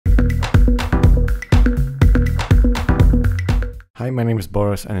my name is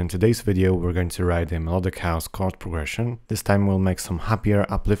Boris, and in today's video we're going to write a melodic house chord progression. This time we'll make some happier,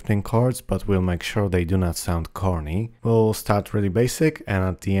 uplifting chords, but we'll make sure they do not sound corny. We'll start really basic, and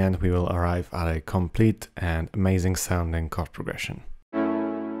at the end we will arrive at a complete and amazing sounding chord progression.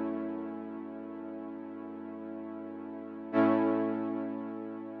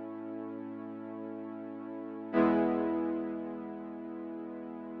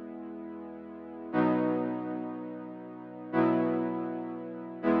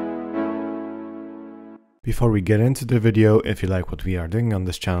 Before we get into the video, if you like what we are doing on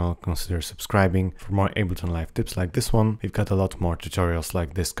this channel, consider subscribing for more Ableton Live tips like this one. We've got a lot more tutorials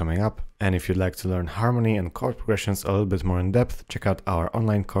like this coming up. And if you'd like to learn harmony and chord progressions a little bit more in depth, check out our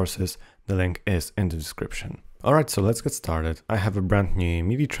online courses. The link is in the description. Alright, so let's get started. I have a brand new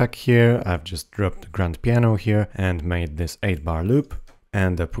MIDI track here. I've just dropped the grand piano here and made this 8-bar loop.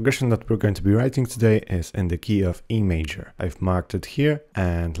 And the progression that we're going to be writing today is in the key of E major. I've marked it here,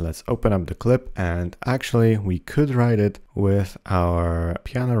 and let's open up the clip. And actually we could write it with our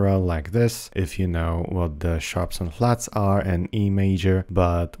piano roll like this, if you know what the sharps and flats are in E major,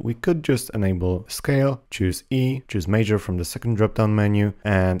 but we could just enable scale, choose E, choose major from the second drop-down menu,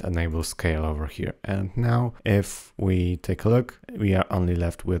 and enable scale over here. And now if we take a look, we are only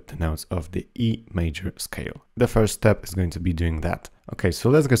left with the notes of the E major scale. The first step is going to be doing that. Okay, so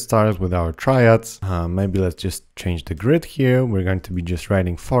let's get started with our triads. Maybe let's just change the grid here. We're going to be just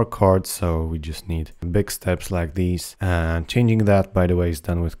writing 4 chords, so we just need big steps like these. And changing that, by the way, is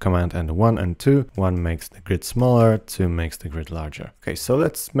done with Command and 1 and 2. 1 makes the grid smaller, 2 makes the grid larger. Okay, so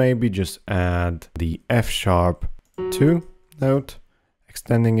let's maybe just add the F-sharp 2 note,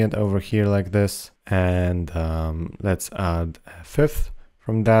 extending it over here like this. And let's add a 5th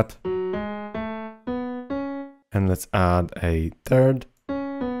from that. And let's add a 3rd.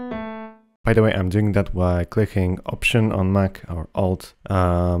 By the way, I'm doing that by clicking Option on Mac or Alt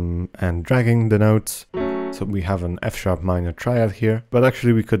and dragging the notes. So we have an F-sharp minor triad here, but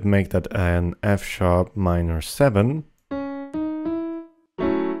actually we could make that an F-sharp minor 7.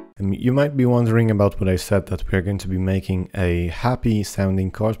 And you might be wondering about what I said, that we're going to be making a happy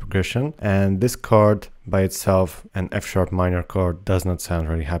sounding chord progression. And this chord by itself, an F-sharp minor chord, does not sound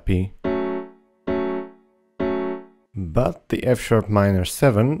very happy. But the F-sharp minor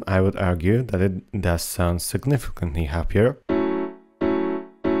 7, I would argue that it does sound significantly happier.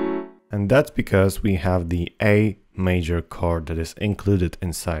 And that's because we have the A major chord that is included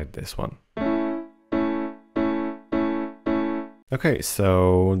inside this one. Okay,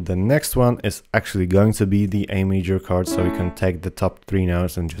 so the next one is actually going to be the A major chord, so we can take the top 3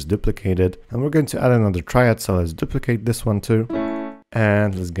 notes and just duplicate it. And we're going to add another triad, so let's duplicate this one too.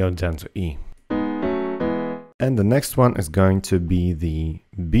 And let's go down to E. And the next one is going to be the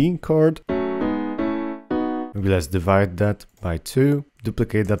B chord. Maybe let's divide that by 2,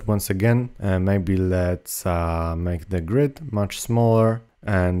 duplicate that once again, and maybe let's make the grid much smaller,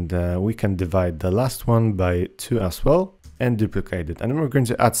 and we can divide the last one by 2 as well, and duplicate it. And we're going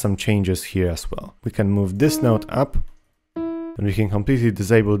to add some changes here as well. We can move this note up, and we can completely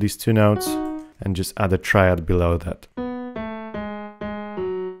disable these 2 notes, and just add a triad below that.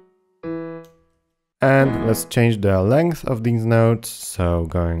 And let's change the length of these notes, so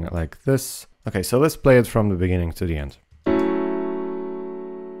going like this. Okay, so let's play it from the beginning to the end.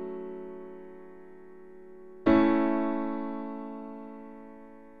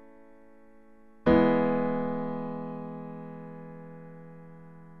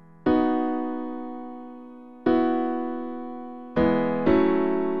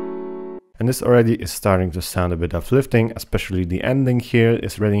 And this already is starting to sound a bit uplifting, especially the ending here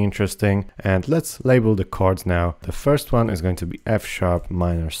is really interesting. And let's label the chords now. The first one is going to be F-sharp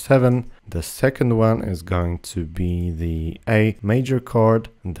minor 7. The second one is going to be the A major chord.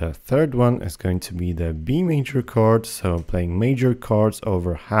 The third one is going to be the B major chord. So I'm playing major chords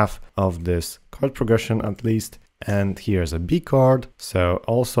over half of this chord progression at least. And here's a B chord, so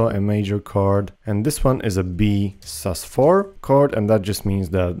also a major chord. And this one is a B sus4 chord, and that just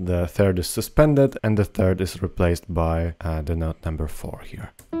means that the third is suspended and the third is replaced by the note number 4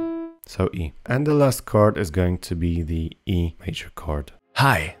 here. So E. And the last chord is going to be the E major chord.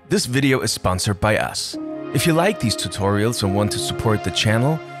 Hi, this video is sponsored by us. If you like these tutorials and want to support the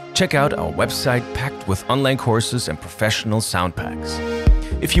channel, check out our website packed with online courses and professional sound packs.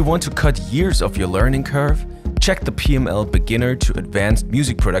 If you want to cut years of your learning curve, check the PML Beginner to Advanced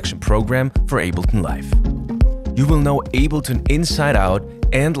Music Production program for Ableton Live. You will know Ableton inside out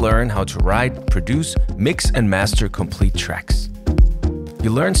and learn how to write, produce, mix and master complete tracks.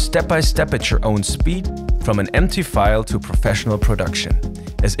 You learn step by step at your own speed, from an empty file to professional production,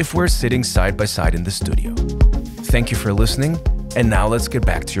 as if we're sitting side by side in the studio. Thank you for listening, And now let's get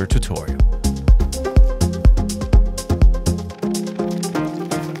back to your tutorial.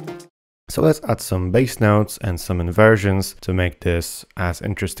 So let's add some bass notes and some inversions to make this as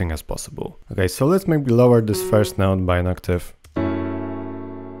interesting as possible. Okay, so let's maybe lower this first note by an octave.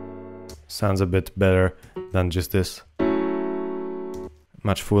 Sounds a bit better than just this.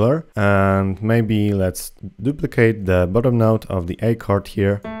 Much fuller. And maybe let's duplicate the bottom note of the A chord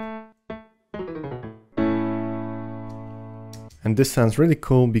here. And this sounds really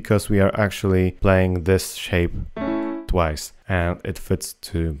cool because we are actually playing this shape twice and it fits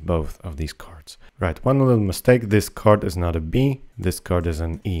to both of these chords. Right, one little mistake, this chord is not a B, this chord is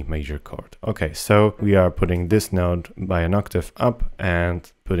an E major chord. Okay, so we are putting this note by an octave up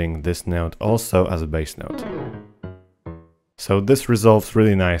and putting this note also as a bass note. So this resolves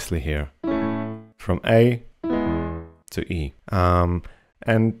really nicely here, from A to E.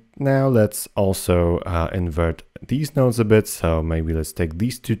 And now let's also invert these notes a bit, so maybe let's take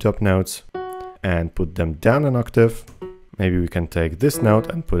these two top notes and put them down an octave. Maybe we can take this note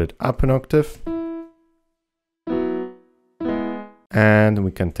and put it up an octave. And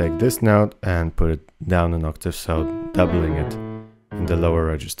we can take this note and put it down an octave, so doubling it in the lower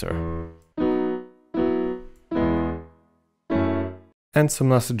register. And some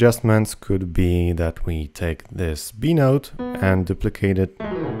last adjustments could be that we take this B note and duplicate it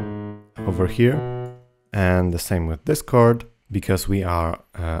over here. And the same with this chord. Because we are,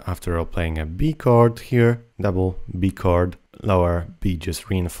 after all, playing a B chord here, double B chord, lower B just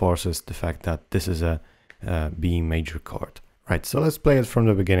reinforces the fact that this is a B major chord. Right, so let's play it from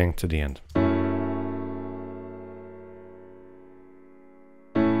the beginning to the end.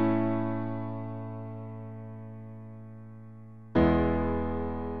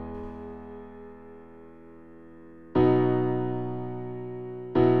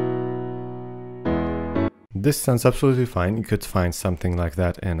 This sounds absolutely fine. You could find something like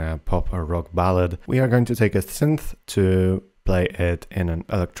that in a pop or rock ballad. We are going to take a synth to play it in an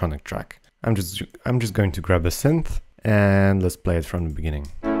electronic track. I'm just going to grab a synth and let's play it from the beginning.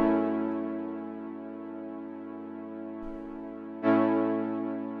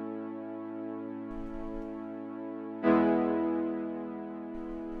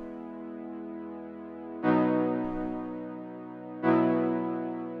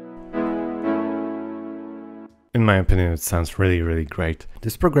 In my opinion, it sounds really, really great.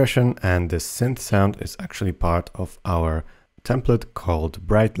 This progression and this synth sound is actually part of our template called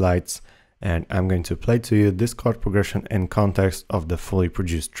Bright Lights, and I'm going to play to you this chord progression in context of the fully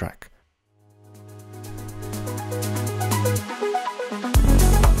produced track.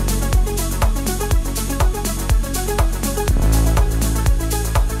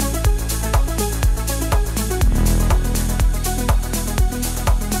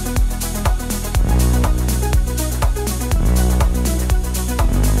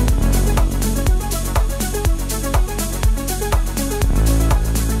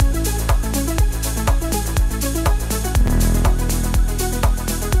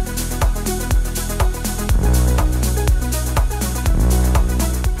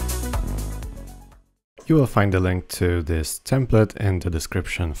 You will find a link to this template in the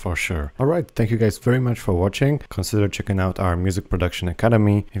description for sure. Alright, thank you guys very much for watching. Consider checking out our Music Production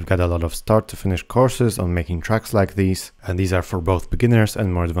Academy. We've got a lot of start to finish courses on making tracks like these, and these are for both beginners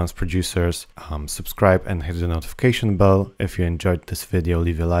and more advanced producers. Subscribe and hit the notification bell. If you enjoyed this video,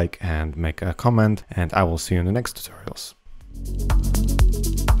 leave a like and make a comment, and I will see you in the next tutorials.